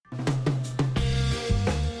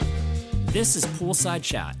This is Poolside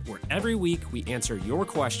Chat, where every week we answer your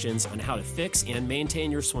questions on how to fix and maintain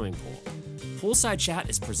your swimming pool. Poolside Chat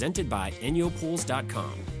is presented by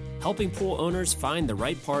InyoPools.com, helping pool owners find the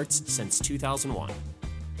right parts since 2001.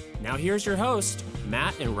 Now here's your host,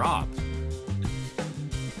 Matt and Rob.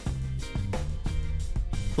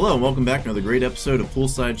 Hello and welcome back to another great episode of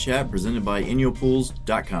Poolside Chat presented by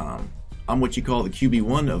InyoPools.com. I'm what you call the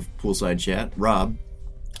QB1 of Poolside Chat, Rob.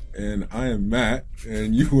 And I am Matt,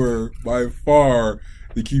 and you were by far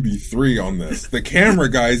the QB3 on this. The camera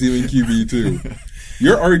guy's even QB2.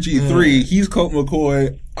 You're RG3, he's Colt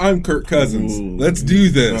McCoy, I'm Kirk Cousins. Ooh. Let's do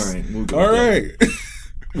this. All right, we'll go All with right. that.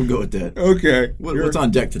 We'll go with that. Okay. What's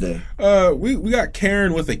on deck today? We got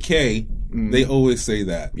Karen with a K. They always say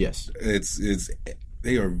that. Yes.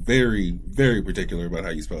 They are very, very particular about how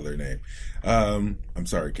you spell their name. I'm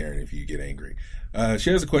sorry, Karen, if you get angry. She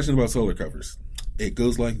has a question about solar covers. It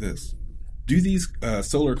goes like this. Do these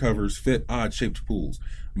solar covers fit odd-shaped pools?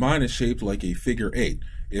 Mine is shaped like a figure 8.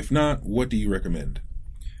 If not, what do you recommend?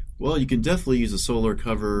 Well, you can definitely use a solar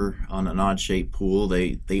cover on an odd-shaped pool.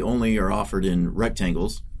 They only are offered in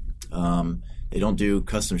rectangles. They don't do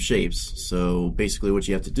custom shapes. So basically what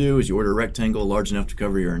you have to do is you order a rectangle large enough to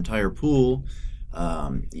cover your entire pool.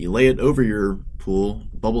 You lay it over your pool,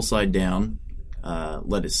 bubble side down,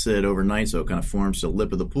 let it sit overnight so it kind of forms the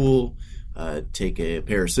lip of the pool. Take a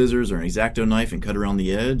pair of scissors or an X-Acto knife and cut around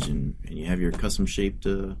the edge, and you have your custom-shaped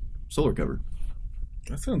solar cover.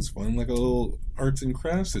 That sounds fun, like a little arts and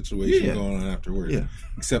crafts situation going on afterwards. Yeah.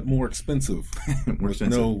 Except more expensive. with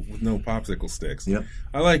no popsicle sticks. Yep.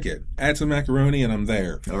 I like it. Add some macaroni and I'm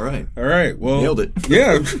there. All right. Well, nailed it.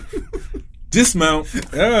 Yeah. Dismount.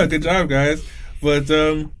 Yeah, good job, guys. But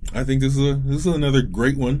I think this is another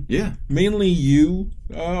great one. Yeah. Mainly you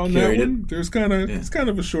on Carried that one. it. It's kind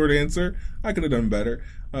of a short answer. I could have done better.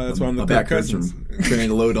 That's why I'm the back Cousins. from carrying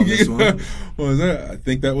the load on this one. What was that? I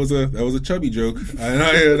think that was a chubby joke, and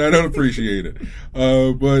I don't appreciate it.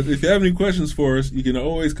 But if you have any questions for us, you can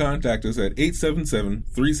always contact us at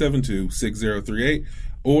 877-372-6038,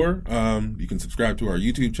 or you can subscribe to our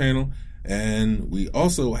YouTube channel, and we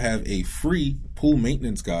also have a free pool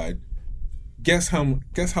maintenance guide. Guess how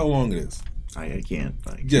long it is? I can't.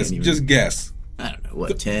 Just guess. I don't know,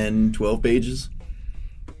 what, 10, 12 pages?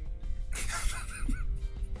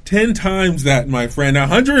 10 times that, my friend.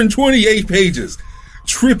 128 pages.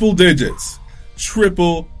 Triple digits.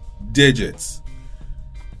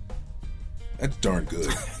 That's darn good.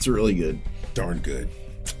 It's really good. Darn good.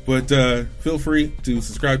 But feel free to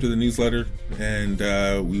subscribe to the newsletter, and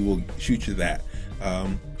we will shoot you that.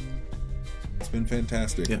 It's been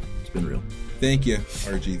fantastic. Yeah, it's been real. Thank you,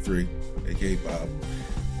 RG3, a.k.a. Bob.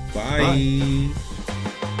 Bye.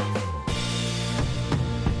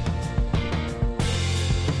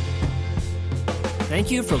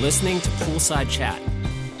 Thank you for listening to Poolside Chat.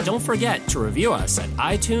 Don't forget to review us at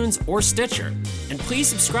iTunes or Stitcher, and please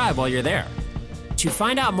subscribe while you're there. To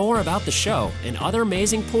find out more about the show and other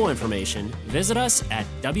amazing pool information, visit us at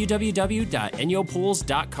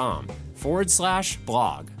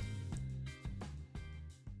www.InyoPools.com/blog.